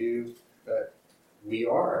point of view that we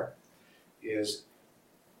are, is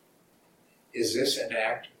this an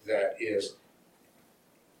act that is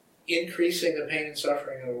increasing the pain and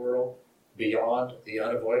suffering of the world beyond the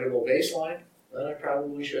unavoidable baseline? Then I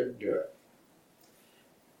probably shouldn't do it.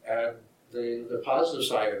 And the positive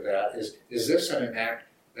side of that is this an act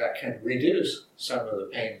that can reduce some of the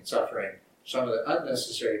pain and suffering, some of the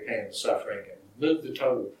unnecessary pain and suffering, and move the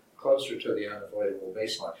total closer to the unavoidable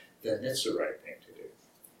baseline, then it's the right thing to do.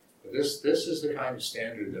 But this is the kind of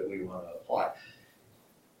standard that we want to apply.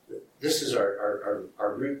 This is our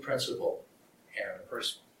root principle. And of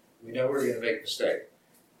course, we know we're going to make mistakes,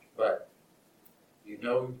 but you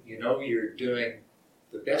know you're doing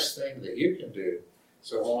the best thing that you can do,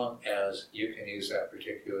 so long as you can use that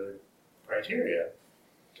particular criteria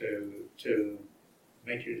to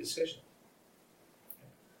make your decision.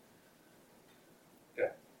 Yeah.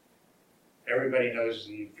 Everybody knows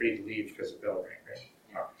you're free to leave because of bell ring,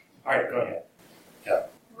 right? All right, go ahead. Yeah.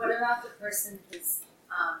 What about the person who's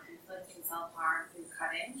inflicting self-harm through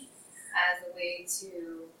cutting as a way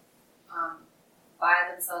to buy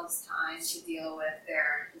themselves time to deal with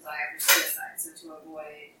their desire for suicide, so to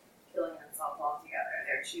avoid killing themselves altogether?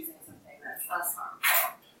 They're choosing something that's less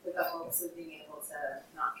harmful with the hopes of being able to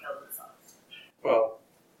not kill themselves. Well,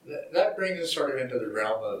 that brings us sort of into the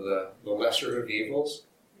realm of the lesser of evils,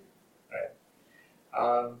 right?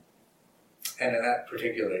 And in that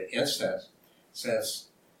particular instance, since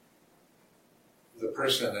the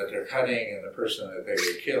person that they're cutting and the person that they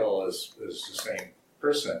would kill is the same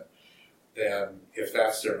person, then if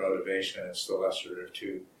that's their motivation, it's the lesser of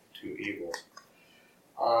two evils.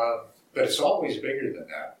 But it's always bigger than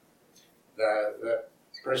that. That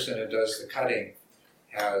person who does the cutting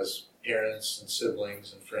has parents and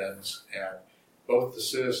siblings and friends, and both the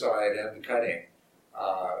suicide and the cutting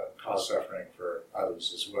cause suffering for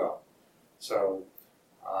others as well. So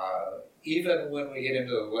even when we get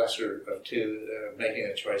into the lesser of two, making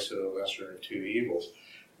a choice of the lesser of two evils,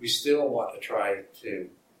 we still want to try to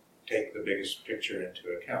take the biggest picture into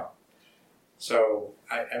account. So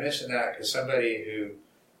I mention that because somebody who,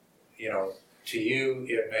 to you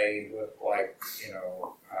it may look like,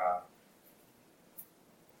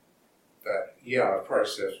 that, yeah, of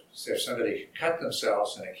course, if somebody can cut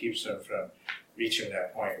themselves and it keeps them from reaching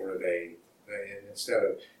that point where they instead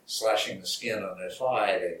of slashing the skin on their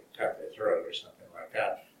thigh, they cut their throat or something like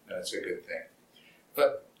that, then it's a good thing.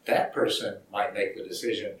 But that person might make the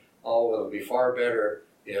decision, oh, it'll be far better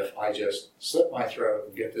if I just slit my throat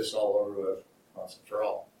and get this all over with once and for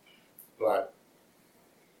all. But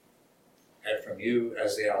and from you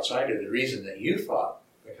as the outsider, the reason that you thought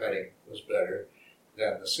the cutting was better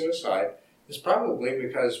than the suicide is probably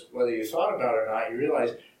because whether you thought about it or not, you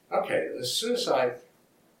realize, okay, the suicide,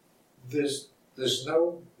 there's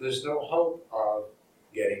no hope of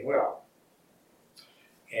getting well.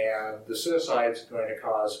 And the suicide is going to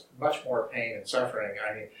cause much more pain and suffering.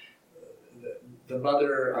 I mean, the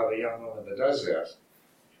mother of a young woman that does this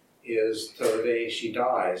is, till the day she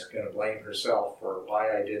dies, going to blame herself for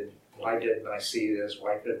why didn't I see this,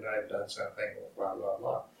 why couldn't I have done something, blah, blah,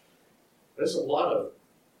 blah. There's a lot of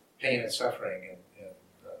pain and suffering in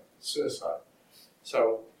suicide.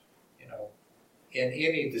 So, in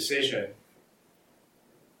any decision,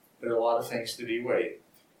 there are a lot of things to be weighed.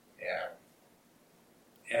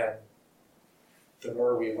 And the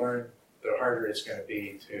more we learn, the harder it's going to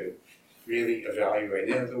be to really evaluate.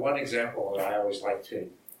 The one example that I always like to,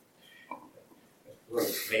 a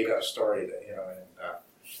little made-up story that,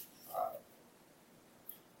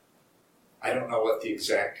 I don't know what the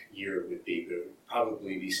exact year would be, but it would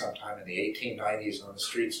probably be sometime in the 1890s on the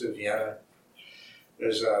streets of Vienna.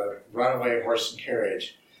 There's a runaway horse and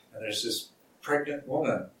carriage, and there's this pregnant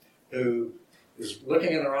woman who is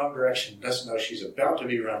looking in the wrong direction, doesn't know she's about to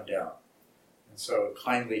be run down. And so a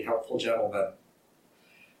kindly, helpful gentleman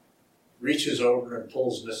reaches over and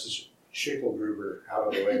pulls Mrs. Schickelgruber out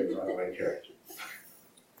of the way of the runaway carriage.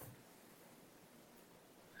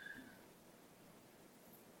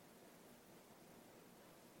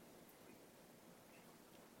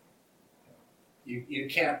 You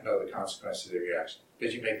can't know the consequences of your actions,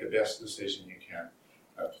 but you make the best decision you can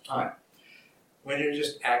at the time. When you're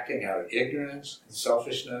just acting out of ignorance and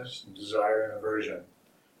selfishness and desire and aversion,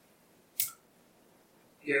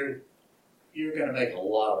 you're going to make a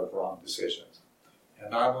lot of wrong decisions.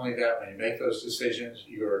 And not only that, when you make those decisions,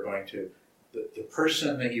 you are going to, the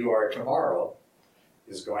person that you are tomorrow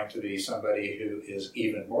is going to be somebody who is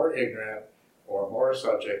even more ignorant or more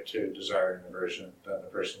subject to desire and aversion than the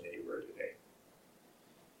person that you were today.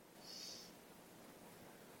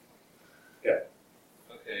 Yeah.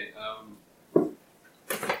 Okay,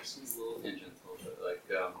 this one's a little tangential, but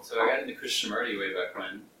so I got into Krishnamurti way back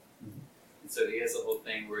when, and so he has a whole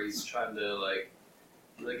thing where he's trying to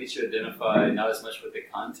really get you to identify not as much with the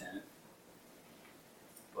content,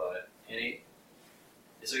 but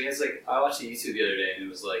so he has I watched a YouTube the other day and it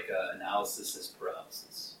was analysis is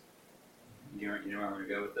paralysis. You know where I'm gonna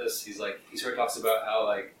go with this? He sort of talks about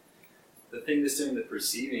how the thing that's doing the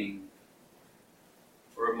perceiving,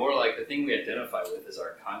 or more the thing we identify with is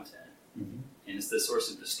our content. Mm-hmm. And it's the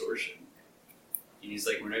source of distortion. And he's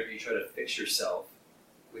whenever you try to fix yourself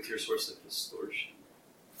with your source of distortion,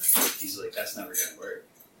 he's that's never going to work.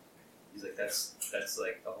 He's that's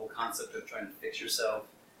the whole concept of trying to fix yourself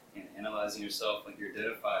and analyzing yourself, you're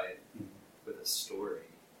identified with a story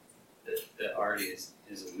that already is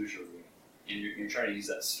illusory, and you're trying to use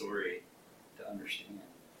that story to understand.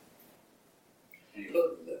 Anyway.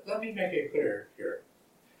 Let me make it clear here.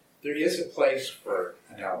 There is a place for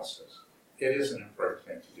analysis. It is an important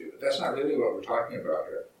thing to do, but that's not really what we're talking about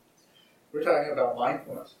here. We're talking about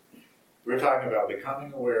mindfulness. We're talking about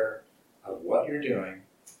becoming aware of what you're doing,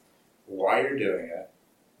 why you're doing it,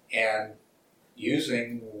 and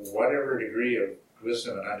using whatever degree of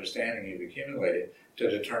wisdom and understanding you've accumulated to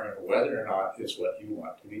determine whether or not it's what you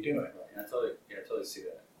want to be doing. Right. I totally see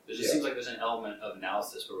that. It just seems like there's an element of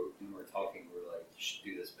analysis where when we're talking, we're like, you should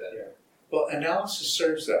do this better. Yeah. Well, analysis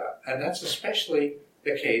serves that, and that's especially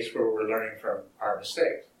the case where we're learning from our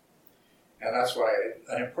mistakes. And that's why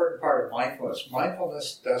an important part of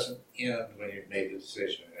mindfulness doesn't end when you've made the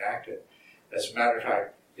decision and acted. As a matter of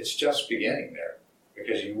fact, it's just beginning there,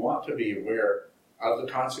 because you want to be aware of the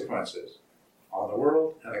consequences on the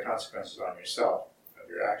world and the consequences on yourself of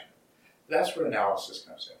your action. That's where analysis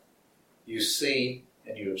comes in. You see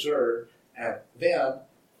and you observe, and then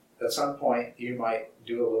at some point you might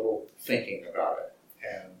do a little thinking about it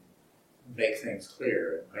and make things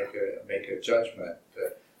clear and make a judgment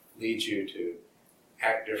that leads you to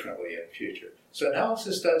act differently in the future. So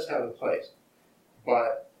analysis does have a place,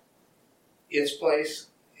 but its place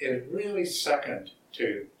is really second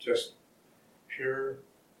to just pure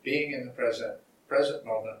being in the present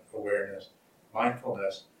moment awareness,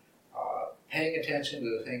 mindfulness, paying attention to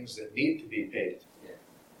the things that need to be paid attention. Yeah,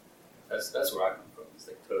 that's where I come from. It's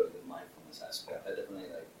like totally the mindfulness aspect. I definitely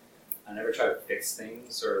I never try to fix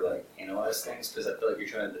things or analyze things because I feel like you're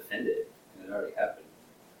trying to defend it, and it already happened.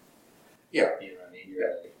 Yeah. You know what I mean? You're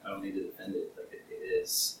like, I don't need to defend it. Like it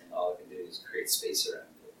is, and all I can do is create space around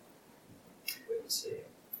it. Wait and see.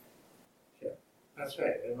 Yeah, that's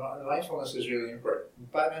right. And mindfulness is really important.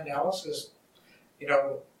 But analysis,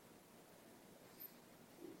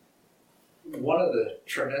 one of the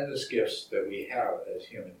tremendous gifts that we have as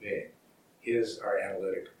human beings is our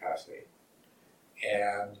analytic capacity.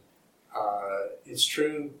 And it's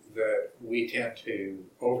true that we tend to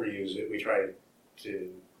overuse it. We try to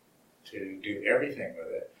do everything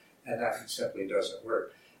with it, and that simply doesn't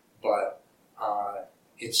work. But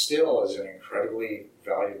it still is an incredibly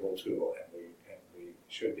valuable tool, and we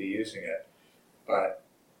should be using it. But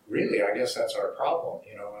really, I guess that's our problem.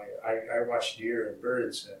 I watch deer and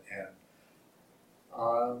birds, and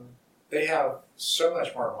they have so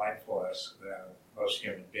much more mindfulness than most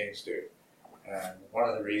human beings do. And one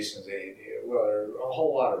of the reasons there are a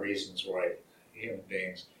whole lot of reasons why human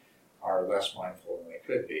beings are less mindful than they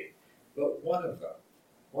could be. But one of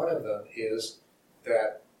them is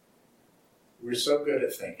that we're so good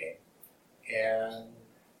at thinking, and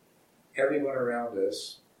everyone around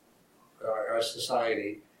us, our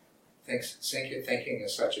society, thinks thinking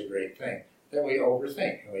is such a great thing that we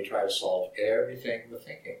overthink and we try to solve everything with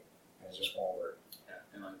thinking, and it just won't work. Yeah,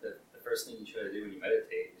 and the first thing you try to do when you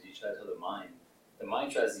meditate is you try to tell the mind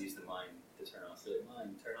tries to use the mind to turn off. So like,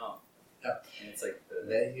 mind, turn off. Yeah. And it's like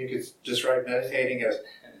Then you could just write meditating as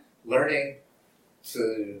learning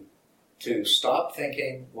to stop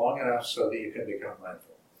thinking long enough so that you can become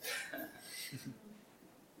mindful. And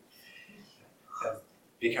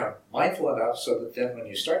become mindful enough so that then when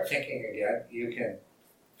you start thinking again, you can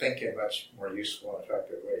think in much more useful and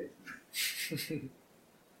effective ways.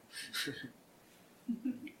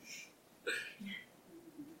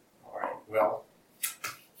 All right, well,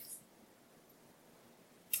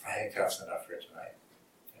 I think that's enough for tonight.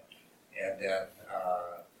 And then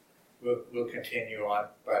we'll continue on,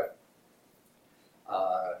 but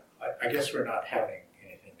I guess we're not having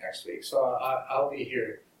anything next week. So I'll be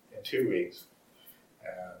here in 2 weeks,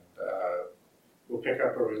 and we'll pick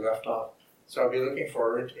up where we left off. So I'll be looking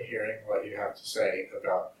forward to hearing what you have to say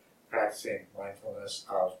about practicing mindfulness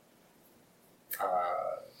of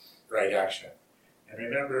right action. And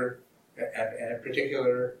remember, and in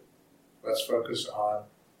particular, let's focus on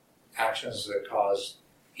actions that cause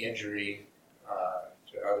injury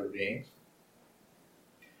to other beings.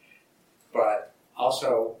 But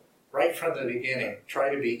also, right from the beginning, try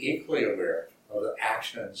to be equally aware of the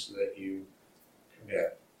actions that you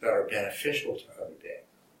commit that are beneficial to other beings.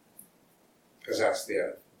 Because that's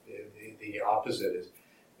the opposite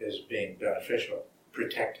is being beneficial,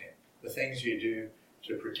 protecting. The things you do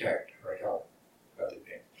to protect or help other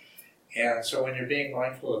beings. And so when you're being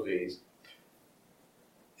mindful of these,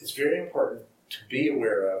 it's very important to be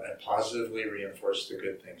aware of and positively reinforce the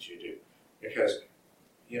good things you do. Because,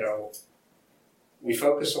 we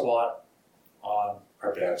focus a lot on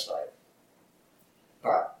our bad side.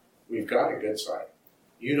 But we've got a good side.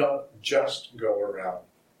 You don't just go around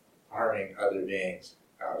harming other beings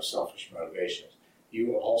out of selfish motivations. You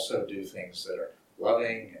will also do things that are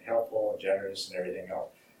loving and helpful and generous and everything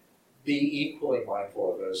else. Be equally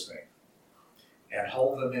mindful of those things and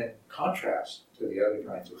hold them in contrast to the other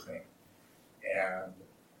kinds of things. And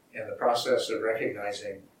in the process of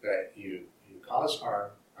recognizing that you cause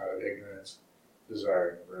harm out of ignorance, desire,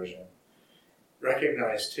 and aversion,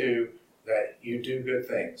 recognize too that you do good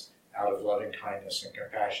things out of loving kindness and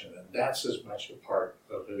compassion, and that's as much a part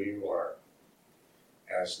of who you are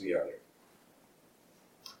as the other.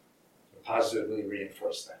 So positively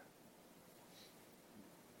reinforce that.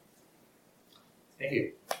 Thank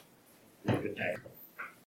you. Good night.